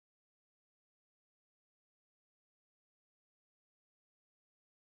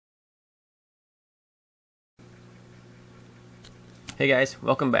Hey guys,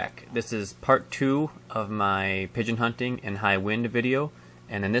 welcome back. This is part 2 of my pigeon hunting and high wind video,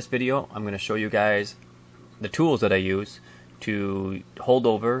 and in this video I'm going to show you guys the tools that I use to hold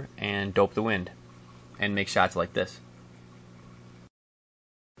over and dope the wind and make shots like this.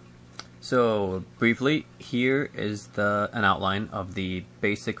 So briefly, here is an outline of the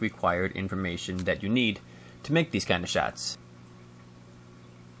basic required information that you need to make these kind of shots.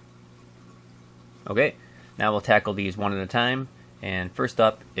 Okay, now we'll tackle these one at a time. And first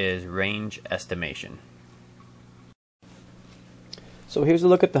up is range estimation. So here's a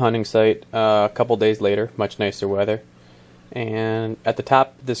look at the hunting site a couple days later, much nicer weather. And at the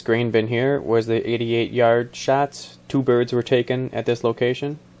top of this grain bin here was the 88-yard shots. 2 birds were taken at this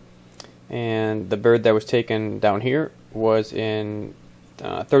location. And the bird that was taken down here was in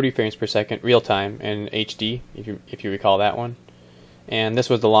 30 frames per second, real time, in HD, if you recall that one. And this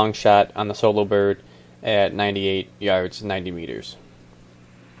was the long shot on the solo bird at 98 yards, 90 meters.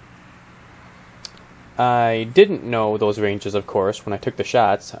 I didn't know those ranges, of course, when I took the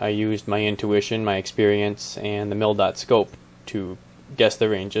shots. I used my intuition, my experience, and the mil-dot scope to guess the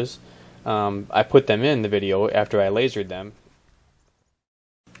ranges. I put them in the video after I lasered them.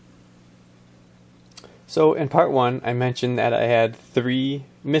 So in part 1, I mentioned that I had 3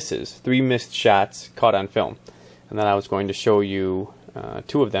 missed shots caught on film, and that I was going to show you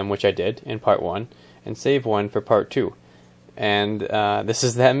 2 of them, which I did in part 1, and save 1 for part 2. And this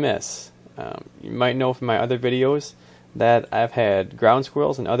is that miss. You might know from my other videos that I've had ground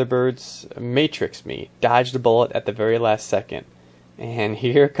squirrels and other birds matrix me, dodge the bullet at the very last second. And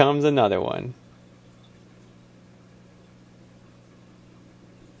here comes another one.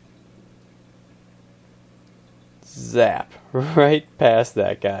 Zap, right past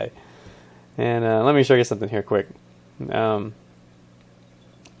that guy. And let me show you something here quick.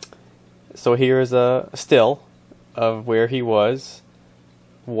 So here's a still of where he was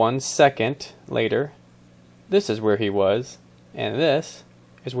 1 second later. This is where he was, and this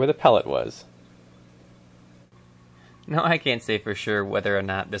is where the pellet was. Now I can't say for sure whether or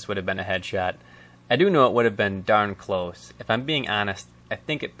not this would have been a headshot. I do know it would have been darn close. If I'm being honest, I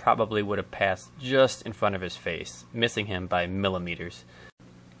think it probably would have passed just in front of his face, missing him by millimeters.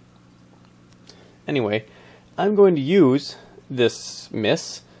 Anyway, I'm going to use this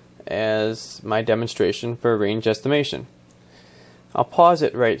miss as my demonstration for range estimation. I'll pause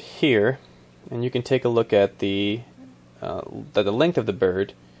it right here, and you can take a look at the length of the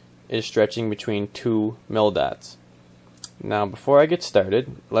bird is stretching between 2 mil-dots. Now before I get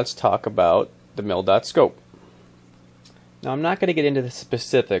started, let's talk about the mil-dot scope. Now I'm not going to get into the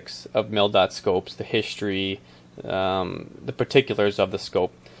specifics of mil-dot scopes, the history, the particulars of the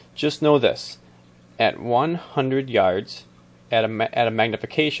scope. Just know this: at 100 yards, at a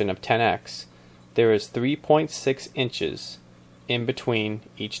magnification of 10x, there is 3.6 inches in between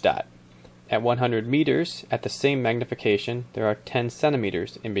each dot. At 100 meters, at the same magnification, there are 10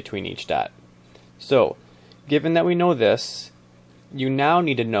 centimeters in between each dot. So, given that we know this, you now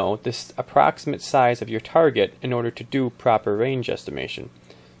need to know this approximate size of your target in order to do proper range estimation.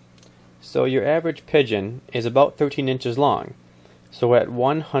 So your average pigeon is about 13 inches long. So at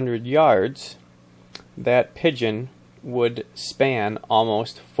 100 yards, that pigeon would span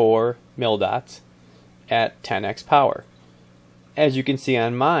almost 4 mil-dots at 10x power. As you can see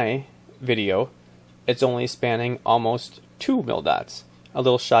on my video, it's only spanning almost 2 mil-dots, a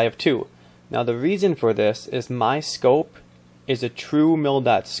little shy of 2. Now the reason for this is my scope is a true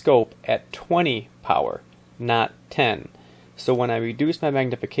mil-dot scope at 20 power, not 10. So when I reduce my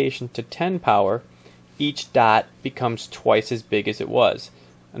magnification to 10 power, each dot becomes twice as big as it was.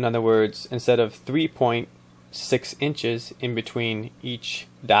 In other words, instead of 3.6 inches in between each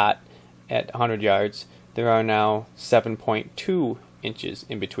dot at 100 yards, there are now 7.2 inches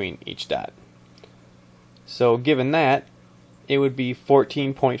in between each dot. So given that, it would be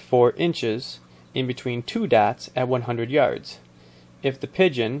 14.4 inches in between 2 dots at 100 yards. If the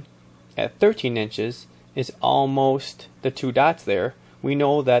pigeon at 13 inches is almost the 2 dots there, we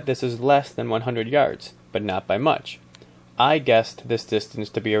know that this is less than 100 yards, but not by much. I guessed this distance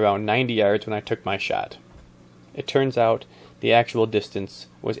to be around 90 yards when I took my shot. It turns out the actual distance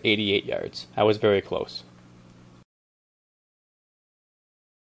was 88 yards. I was very close.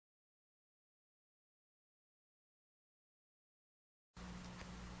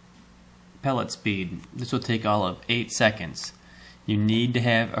 Pellet speed. This will take all of 8 seconds. You need to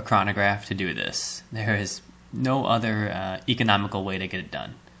have a chronograph to do this. There is no other economical way to get it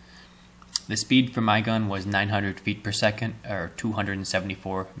done. The speed for my gun was 900 feet per second, or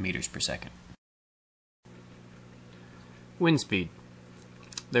 274 meters per second. Wind speed.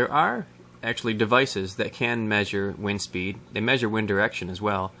 There are actually devices that can measure wind speed. They measure wind direction as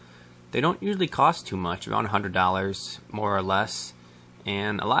well. They don't usually cost too much, around $100 more or less,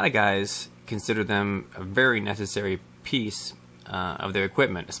 and a lot of guys consider them a very necessary piece of their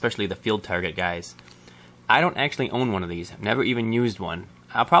equipment, especially the field target guys. I don't actually own one of these. I've never even used one.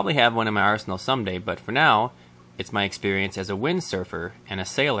 I'll probably have one in my arsenal someday, but for now, it's my experience as a windsurfer and a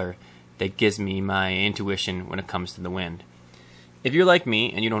sailor that gives me my intuition when it comes to the wind. If you're like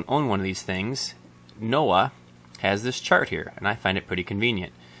me and you don't own one of these things, NOAA has this chart here, and I find it pretty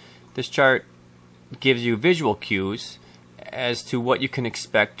convenient. This chart gives you visual cues as to what you can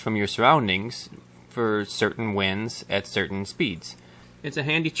expect from your surroundings for certain winds at certain speeds. It's a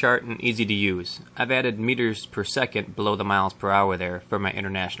handy chart and easy to use. I've added meters per second below the miles per hour there for my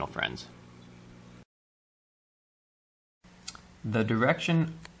international friends. The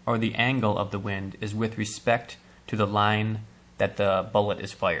direction or the angle of the wind is with respect to the line that the bullet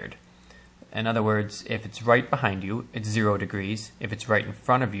is fired. In other words, if it's right behind you, it's 0 degrees. If it's right in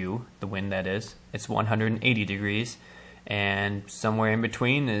front of you, the wind that is, it's 180 degrees. And somewhere in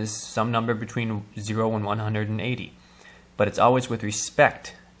between is some number between 0 and 180. But it's always with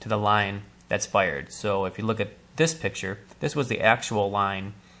respect to the line that's fired. So if you look at this picture, this was the actual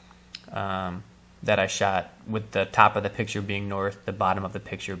line that I shot, with the top of the picture being north, the bottom of the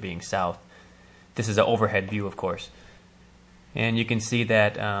picture being south. This is an overhead view, of course. And you can see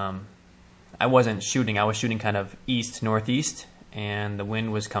that I wasn't shooting, I was shooting kind of east-northeast, and the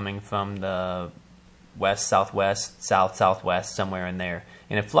wind was coming from the west-southwest, south-southwest, somewhere in there.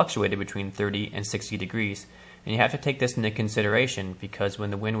 And it fluctuated between 30 and 60 degrees. And you have to take this into consideration, because when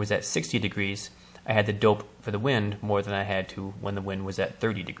the wind was at 60 degrees, I had to dope for the wind more than I had to when the wind was at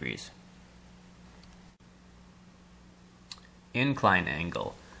 30 degrees. Incline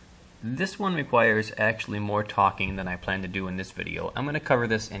angle. This one requires actually more talking than I plan to do in this video. I'm going to cover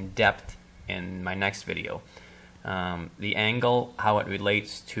this in depth in my next video. The angle, how it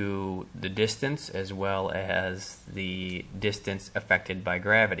relates to the distance, as well as the distance affected by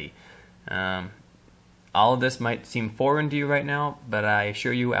gravity. All of this might seem foreign to you right now, but I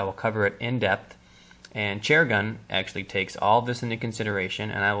assure you I will cover it in depth. And chair gun actually takes all of this into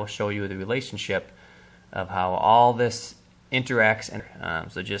consideration, and I will show you the relationship of how all this interacts.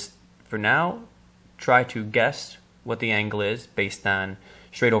 And so just for now, try to guess what the angle is based on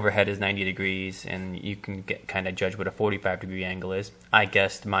straight overhead is 90 degrees, and you can kind of judge what a 45-degree angle is. I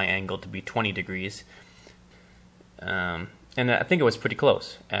guessed my angle to be 20 degrees, and I think it was pretty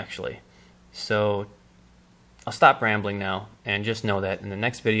close, actually. So I'll stop rambling now, and just know that in the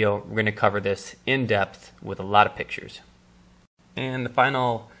next video, we're going to cover this in depth with a lot of pictures. And the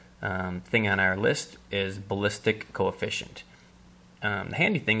final thing on our list is ballistic coefficient. The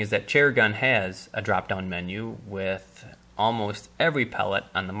handy thing is that chair gun has a drop-down menu with almost every pellet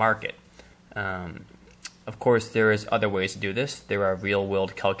on the market. Of course, there is other ways to do this. There are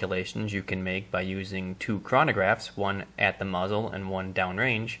real-world calculations you can make by using 2 chronographs, one at the muzzle and one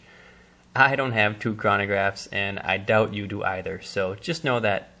downrange. I don't have 2 chronographs, and I doubt you do either. So just know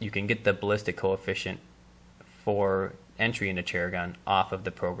that you can get the ballistic coefficient for entry into chair gun off of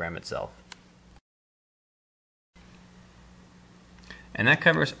the program itself. And that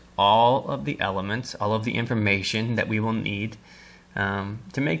covers all of the elements, all of the information that we will need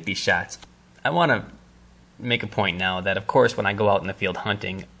to make these shots. I want to make a point now that, of course, when I go out in the field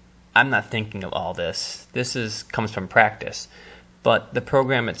hunting, I'm not thinking of all this. This comes from practice. But the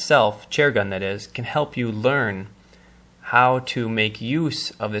program itself, chair gun that is, can help you learn how to make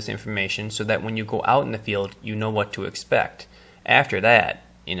use of this information so that when you go out in the field, you know what to expect. After that,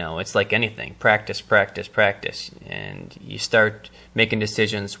 you know, it's like anything. Practice, practice, practice. And you start making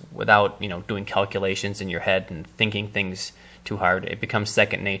decisions without, doing calculations in your head and thinking things too hard. It becomes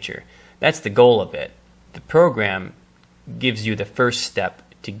second nature. That's the goal of it. The program gives you the first step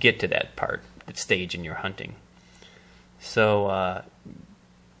to get to that stage in your hunting. So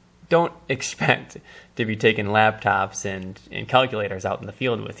don't expect to be taking laptops and calculators out in the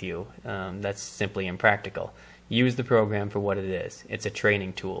field with you. That's simply impractical. Use the program for what it is. It's a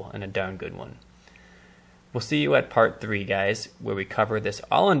training tool, and a darn good one. We'll see you at part 3, guys, where we cover this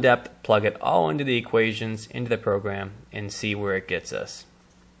all in depth, plug it all into the equations, into the program, and see where it gets us.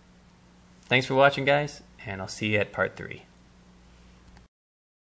 Thanks for watching, guys, and I'll see you at part 3.